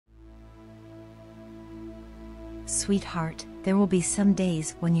sweetheart, there will be some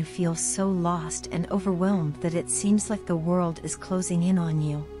days when you feel so lost and overwhelmed that it seems like the world is closing in on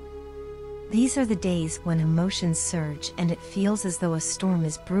you. These are the days when emotions surge and it feels as though a storm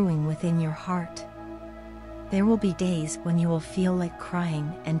is brewing within your heart. There will be days when you will feel like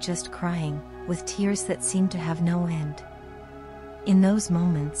crying and just crying, with tears that seem to have no end. In those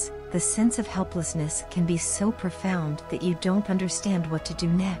moments, the sense of helplessness can be so profound that you don't understand what to do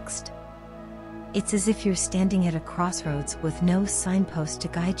next. It's as if you're standing at a crossroads with no signpost to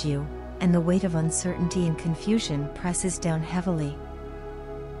guide you, and the weight of uncertainty and confusion presses down heavily.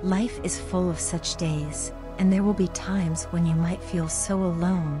 Life is full of such days, and there will be times when you might feel so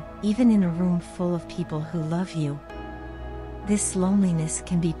alone, even in a room full of people who love you. This loneliness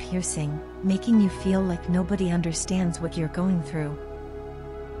can be piercing, making you feel like nobody understands what you're going through.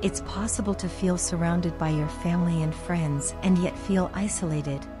 It's possible to feel surrounded by your family and friends and yet feel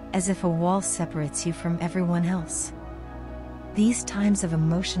isolated, as if a wall separates you from everyone else. These times of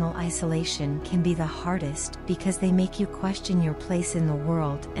emotional isolation can be the hardest because they make you question your place in the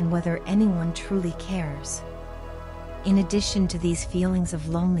world and whether anyone truly cares. In addition to these feelings of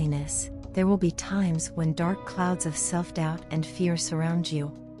loneliness, there will be times when dark clouds of self-doubt and fear surround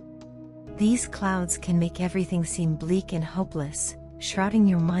you. These clouds can make everything seem bleak and hopeless, shrouding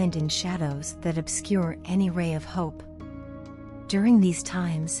your mind in shadows that obscure any ray of hope. During these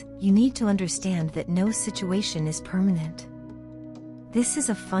times, you need to understand that no situation is permanent. This is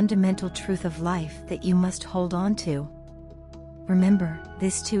a fundamental truth of life that you must hold on to. Remember,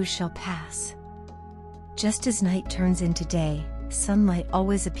 this too shall pass. Just as night turns into day, sunlight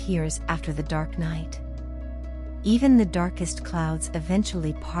always appears after the dark night. Even the darkest clouds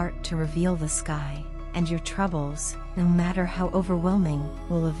eventually part to reveal the sky, and your troubles, no matter how overwhelming,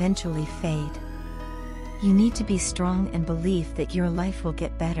 will eventually fade. You need to be strong and believe that your life will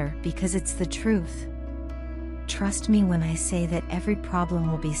get better because it's the truth. Trust me when I say that every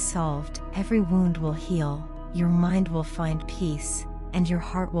problem will be solved, every wound will heal, your mind will find peace, and your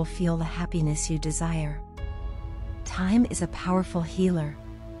heart will feel the happiness you desire. Time is a powerful healer.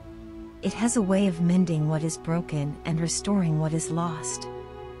 It has a way of mending what is broken and restoring what is lost.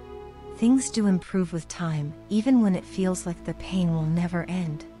 Things do improve with time, even when it feels like the pain will never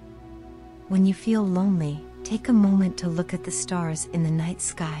end. When you feel lonely, take a moment to look at the stars in the night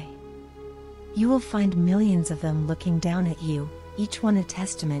sky. You will find millions of them looking down at you, each one a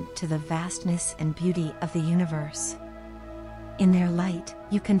testament to the vastness and beauty of the universe. In their light,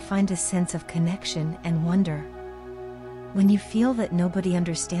 you can find a sense of connection and wonder. When you feel that nobody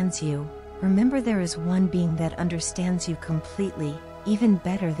understands you, remember there is one being that understands you completely, even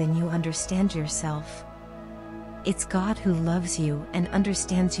better than you understand yourself. It's God who loves you and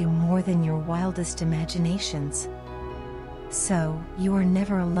understands you more than your wildest imaginations. So, you are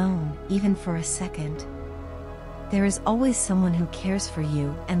never alone, even for a second. There is always someone who cares for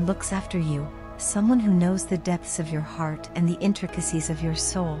you and looks after you, someone who knows the depths of your heart and the intricacies of your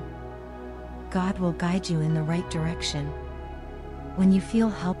soul. God will guide you in the right direction. When you feel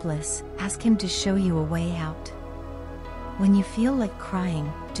helpless, ask Him to show you a way out. When you feel like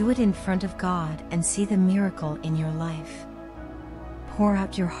crying, do it in front of God and see the miracle in your life. Pour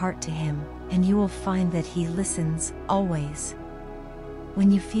out your heart to Him, and you will find that He listens, always. When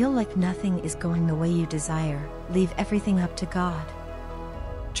you feel like nothing is going the way you desire, leave everything up to God.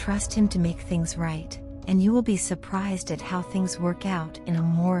 Trust Him to make things right, and you will be surprised at how things work out in a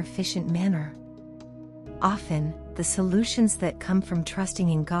more efficient manner. Often, the solutions that come from trusting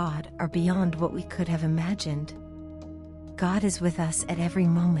in God are beyond what we could have imagined. God is with us at every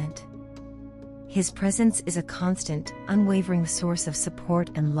moment. His presence is a constant, unwavering source of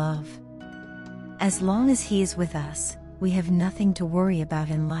support and love. As long as He is with us, we have nothing to worry about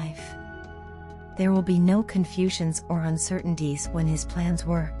in life. There will be no confusions or uncertainties when His plans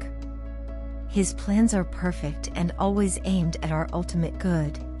work. His plans are perfect and always aimed at our ultimate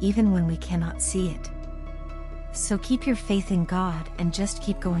good, even when we cannot see it. So keep your faith in God and just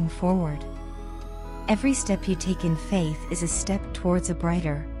keep going forward. Every step you take in faith is a step towards a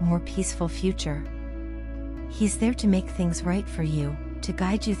brighter, more peaceful future. He's there to make things right for you, to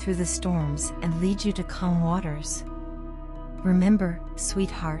guide you through the storms and lead you to calm waters. Remember,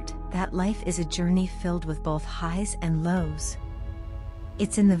 sweetheart, that life is a journey filled with both highs and lows.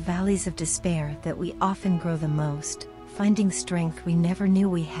 It's in the valleys of despair that we often grow the most, finding strength we never knew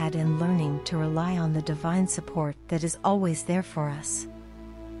we had and learning to rely on the divine support that is always there for us.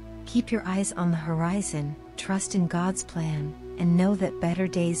 Keep your eyes on the horizon, trust in God's plan, and know that better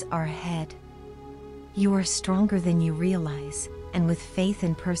days are ahead. You are stronger than you realize, and with faith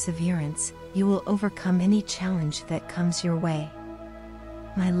and perseverance, you will overcome any challenge that comes your way.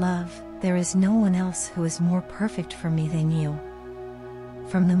 my love, there is no one else who is more perfect for me than you.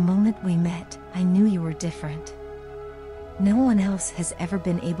 From the moment we met, I knew you were different. No one else has ever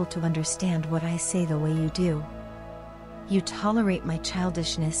been able to understand what I say the way you do. You tolerate my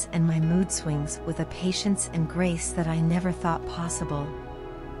childishness and my mood swings with a patience and grace that I never thought possible.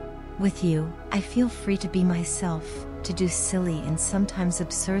 With you, I feel free to be myself, to do silly and sometimes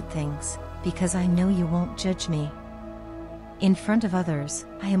absurd things, because I know you won't judge me. In front of others,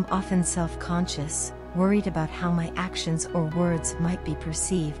 I am often self-conscious, worried about how my actions or words might be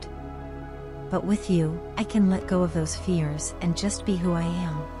perceived. But with you, I can let go of those fears and just be who I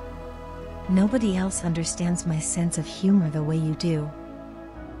am. Nobody else understands my sense of humor the way you do.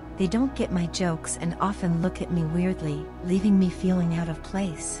 They don't get my jokes and often look at me weirdly, leaving me feeling out of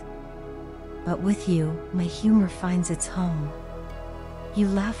place. But with you, my humor finds its home. You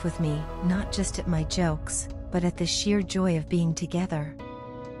laugh with me, not just at my jokes, but at the sheer joy of being together.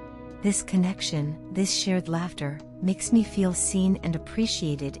 This connection, this shared laughter, makes me feel seen and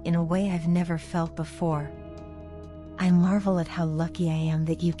appreciated in a way I've never felt before. I marvel at how lucky I am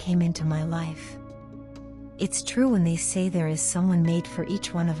that you came into my life. It's true when they say there is someone made for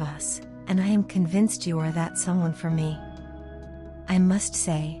each one of us, and I am convinced you are that someone for me. I must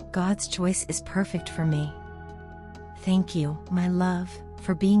say, God's choice is perfect for me. Thank you, my love,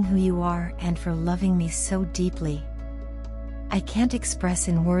 for being who you are and for loving me so deeply. I can't express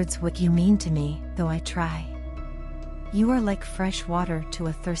in words what you mean to me, though I try. You are like fresh water to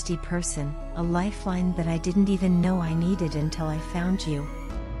a thirsty person, a lifeline that I didn't even know I needed until I found you.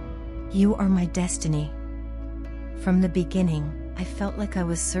 You are my destiny. From the beginning, I felt like I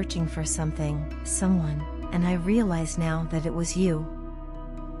was searching for something, someone, and I realize now that it was you.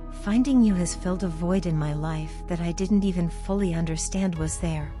 Finding you has filled a void in my life that I didn't even fully understand was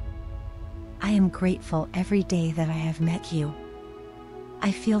there. I am grateful every day that I have met you.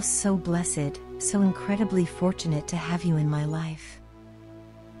 I feel so blessed, so incredibly fortunate to have you in my life.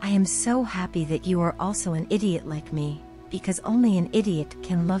 I am so happy that you are also an idiot like me, because only an idiot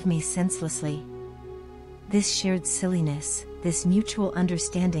can love me senselessly. This shared silliness, this mutual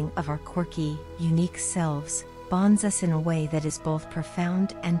understanding of our quirky, unique selves, bonds us in a way that is both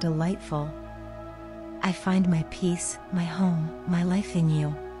profound and delightful. I find my peace, my home, my life in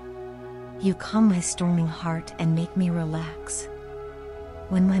you. You calm my storming heart and make me relax.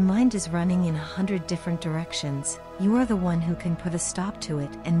 When my mind is running in 100 different directions, you are the one who can put a stop to it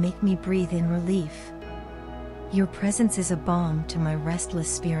and make me breathe in relief. Your presence is a balm to my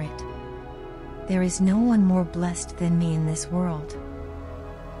restless spirit. There is no one more blessed than me in this world.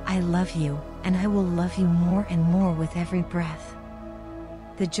 I love you, and I will love you more and more with every breath.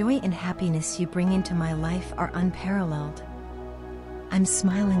 The joy and happiness you bring into my life are unparalleled. I'm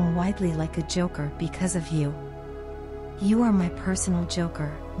smiling widely like a joker because of you. You are my personal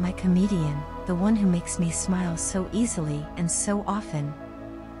joker, my comedian, the one who makes me smile so easily and so often.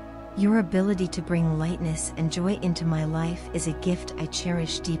 Your ability to bring lightness and joy into my life is a gift I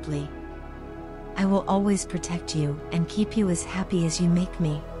cherish deeply. I will always protect you and keep you as happy as you make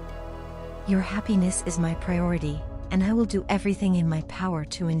me. Your happiness is my priority, and I will do everything in my power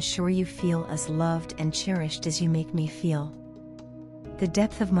to ensure you feel as loved and cherished as you make me feel. The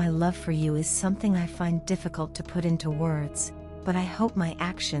depth of my love for you is something I find difficult to put into words, but I hope my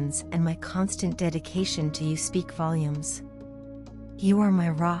actions and my constant dedication to you speak volumes. You are my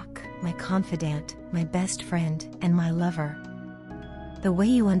rock, my confidant, my best friend, and my lover. The way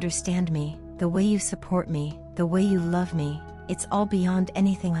you understand me, the way you support me, the way you love me, it's all beyond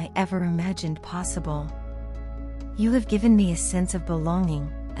anything I ever imagined possible. You have given me a sense of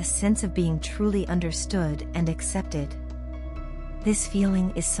belonging, a sense of being truly understood and accepted. This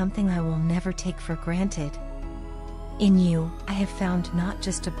feeling is something I will never take for granted. In you, I have found not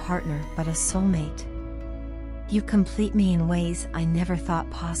just a partner but a soulmate. You complete me in ways I never thought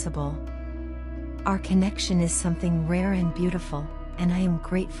possible. Our connection is something rare and beautiful, and I am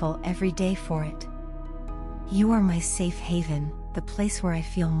grateful every day for it. You are my safe haven, the place where I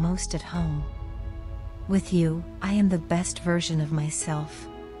feel most at home. With you, I am the best version of myself.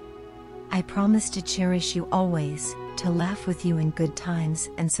 I promise to cherish you always, to laugh with you in good times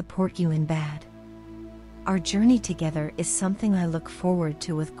and support you in bad. Our journey together is something I look forward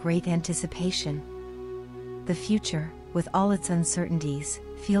to with great anticipation. The future, with all its uncertainties,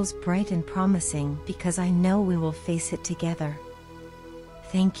 feels bright and promising because I know we will face it together.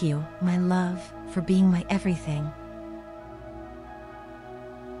 Thank you, my love, for being my everything.